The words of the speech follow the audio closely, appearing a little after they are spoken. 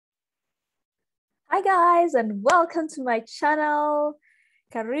Hi guys, and welcome to my channel.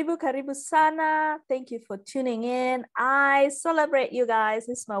 Karibu sana. Thank you for tuning in. I celebrate you guys.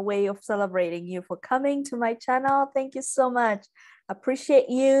 This is my way of celebrating you for coming to my channel. Thank you so much. Appreciate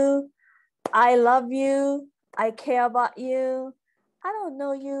you. I love you. I care about you. I don't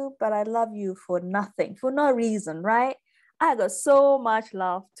know you, but I love you for nothing, for no reason, right? I got so much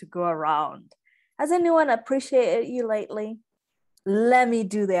love to go around. Has anyone appreciated you lately? Let me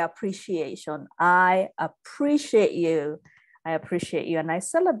do the appreciation. I appreciate you. I appreciate you and I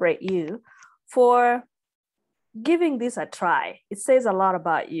celebrate you for giving this a try. It says a lot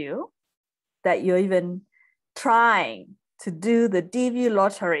about you that you're even trying to do the DV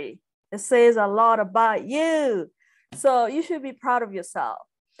lottery. It says a lot about you. So you should be proud of yourself.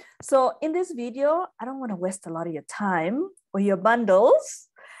 So in this video, I don't want to waste a lot of your time or your bundles.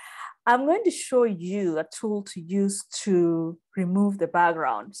 I'm going to show you a tool to use to remove the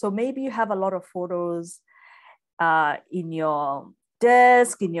background. So maybe you have a lot of photos in your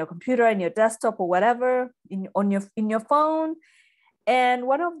desk, in your computer, in your desktop, or whatever, in your phone. And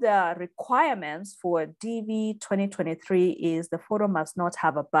one of the requirements for DV 2023 is the photo must not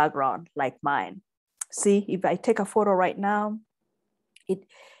have a background like mine. See, if I take a photo right now, it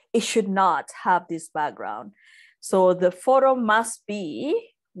should not have this background. So the photo must be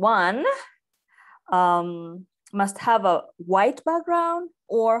one, must have a white background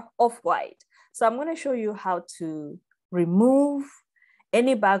or off-white. So I'm going to show you how to remove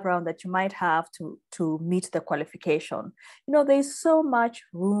any background that you might have to meet the qualification. You know, there's so much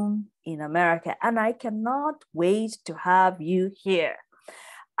room in America, and I cannot wait to have you here.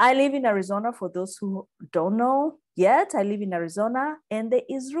 I live in Arizona. For those who don't know yet, I live in Arizona, and there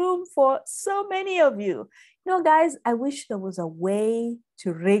is room for so many of you. You know, guys, I wish there was a way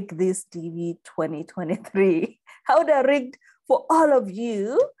to rig this DV 2023. How would I rigged for all of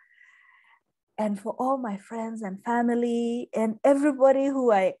you and for all my friends and family and everybody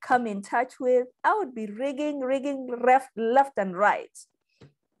who I come in touch with? I would be rigging left and right.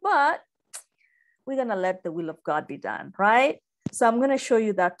 But we're going to let the will of God be done, right? So I'm going to show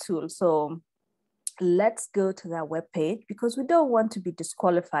you that tool. So let's go to that webpage because we don't want to be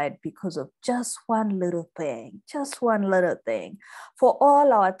disqualified because of just one little thing, For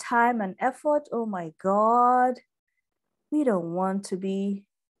all our time and effort, oh my God, we don't want to be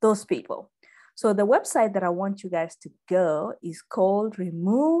those people. So the website that I want you guys to go is called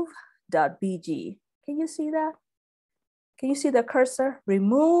remove.bg. Can you see that? Can you see the cursor?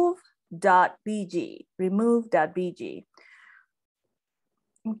 Remove.bg, remove.bg.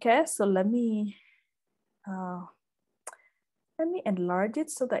 Okay, so let me enlarge it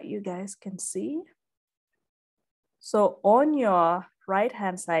so that you guys can see. So on your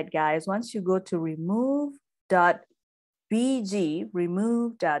right-hand side, guys, once you go to remove.bg,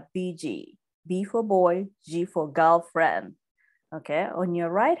 remove.bg, B for boy, G for girlfriend. Okay, on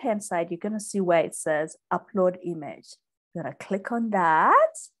your right-hand side, you're gonna see where it says upload image. You're gonna click on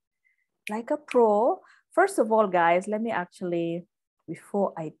that like a pro. First of all, guys, let me actually,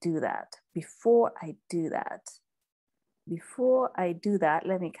 before I do that,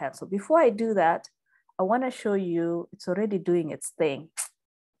 let me cancel. Before I do that, I want to show you, it's already doing its thing.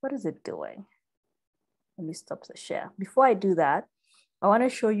 What is it doing? Let me stop the share. Before I do that, I want to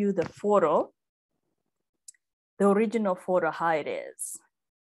show you the photo, the original photo, how it is.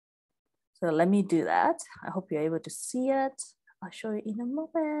 So let me do that. I hope you're able to see it. I'll show you in a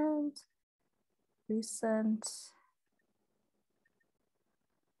moment. Recent.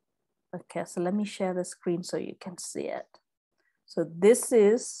 Okay, so let me share the screen so you can see it. So this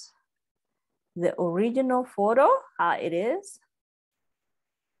is the original photo, how it is.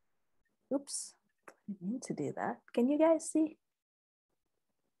 Oops, I need to do that. Can you guys see?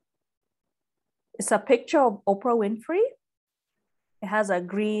 It's a picture of Oprah Winfrey. It has a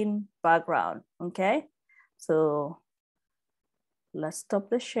green background, okay? So let's stop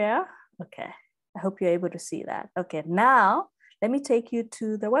the share. Okay, I hope you're able to see that. Okay, now let me take you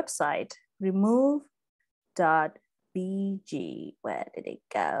to the website, remove.bg. Where did it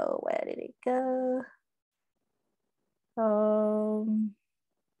go?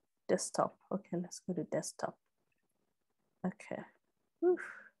 Desktop. Okay, let's go to desktop. Okay. Oof,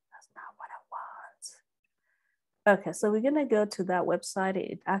 that's not what I want. Okay, so we're gonna go to that website.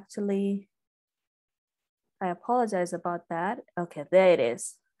 It actually, I apologize about that. Okay, there it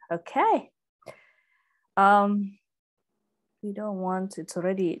is. Okay. We don't want, it's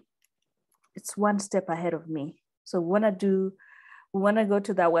one step ahead of me. So we wanna go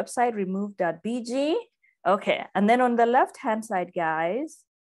to that website, remove.bg. Okay, and then on the left-hand side, guys,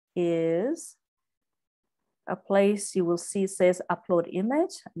 is a place you will see says upload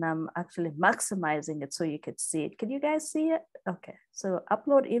image, and I'm actually maximizing it so you could see it. Can you guys see it? Okay, so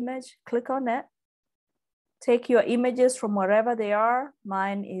upload image, click on it. Take your images from wherever they are.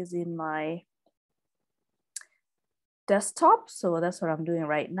 Mine is in my desktop, so that's what I'm doing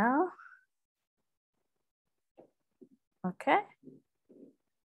right now. Okay.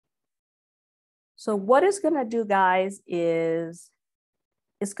 So what it's gonna do, guys, is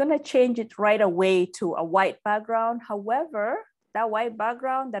it's gonna change it right away to a white background. However, that white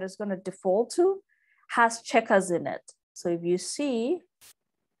background that is gonna default to has checkers in it. So if you see,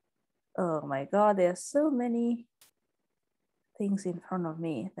 oh my God, there are so many things in front of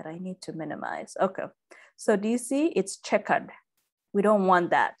me that I need to minimize. Okay, so do you see it's checkered? We don't want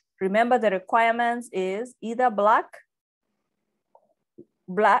that. Remember the requirements is either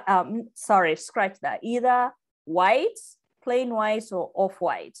scratch that, either white, plain white, or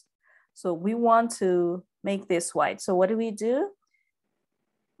off-white. So we want to make this white. So what do?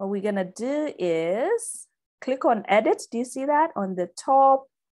 What we're gonna do is click on edit. Do you see that on the top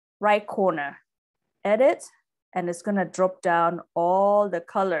right corner? Edit, and it's gonna drop down all the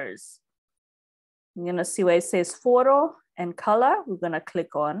colors. You're gonna see where it says photo and color. We're gonna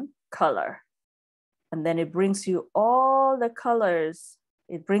click on color. And then it brings you all the colors.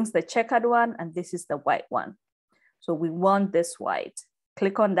 It brings the checkered one, and this is the white one. So we want this white.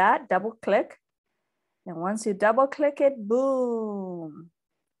 Click on that, double click. And once you double click it, boom.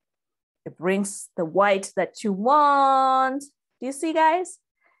 It brings the white that you want. Do you see, guys?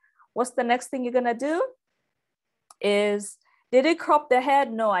 What's the next thing you're gonna do? Is, did it crop the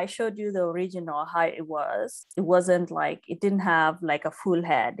head? No, I showed you the original, how it was. It wasn't like, it didn't have like a full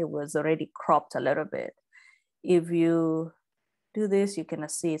head. It was already cropped a little bit. If you do this, you can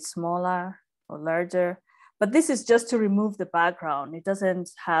see it smaller or larger, but this is just to remove the background. It doesn't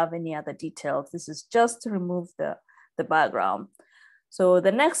have any other details. This is just to remove the background. So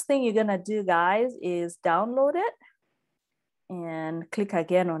the next thing you're gonna do, guys, is download it and click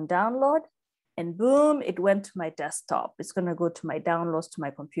again on download, and boom, it went to my desktop. It's gonna go to my downloads to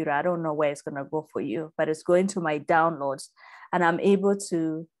my computer. I don't know where it's gonna go for you, but it's going to my downloads, and I'm able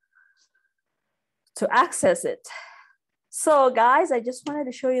to access it. So guys, I just wanted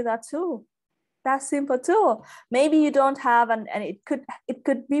to show you that tool. That simple tool. Maybe you don't have, and it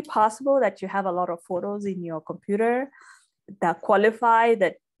could be possible that you have a lot of photos in your computer that qualify,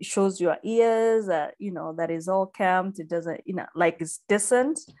 that shows your ears, you know, that is all camped. It doesn't, you know, like it's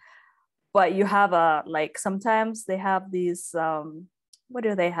decent, but you have like sometimes they have these, what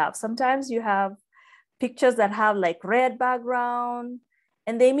do they have? Sometimes you have pictures that have like red background,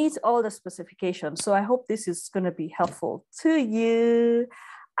 and they meet all the specifications. So I hope this is going to be helpful to you.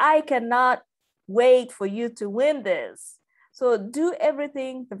 I cannot wait for you to win this. So do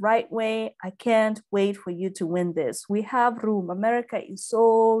everything the right way. I can't wait for you to win this. We have room. America is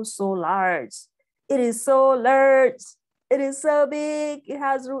so large. It is so large. It is so big. It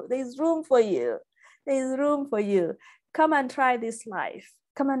has room. There's room for you. There's room for you. Come and try this life.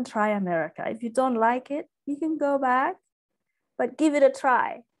 Come and try America. If you don't like it, you can go back, but give it a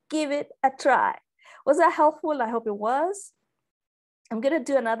try. Give it a try. Was that helpful? I hope it was. I'm gonna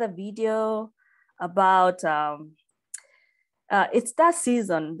do another video about, it's that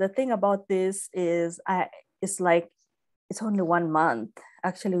season. The thing about this is it's like, it's only 1 month.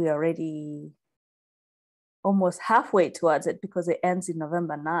 Actually, we're already almost halfway towards it because it ends in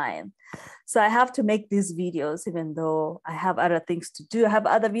November 9th. So I have to make these videos, even though I have other things to do. I have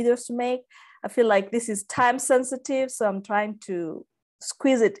other videos to make. I feel like this is time sensitive, so I'm trying to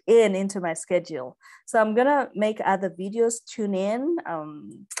squeeze it into my schedule. So I'm gonna make other videos, tune in.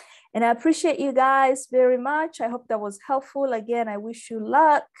 And I appreciate you guys very much. I hope that was helpful. Again, I wish you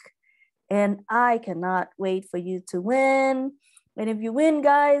luck, and I cannot wait for you to win. And if you win,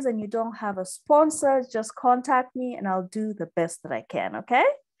 guys, and you don't have a sponsor, just contact me and I'll do the best that I can, okay?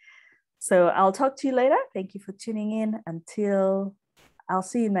 So I'll talk to you later. Thank you for tuning in. I'll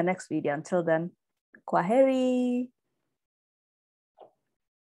see you in my next video. Until then, kwaheri.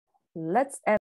 Let's end.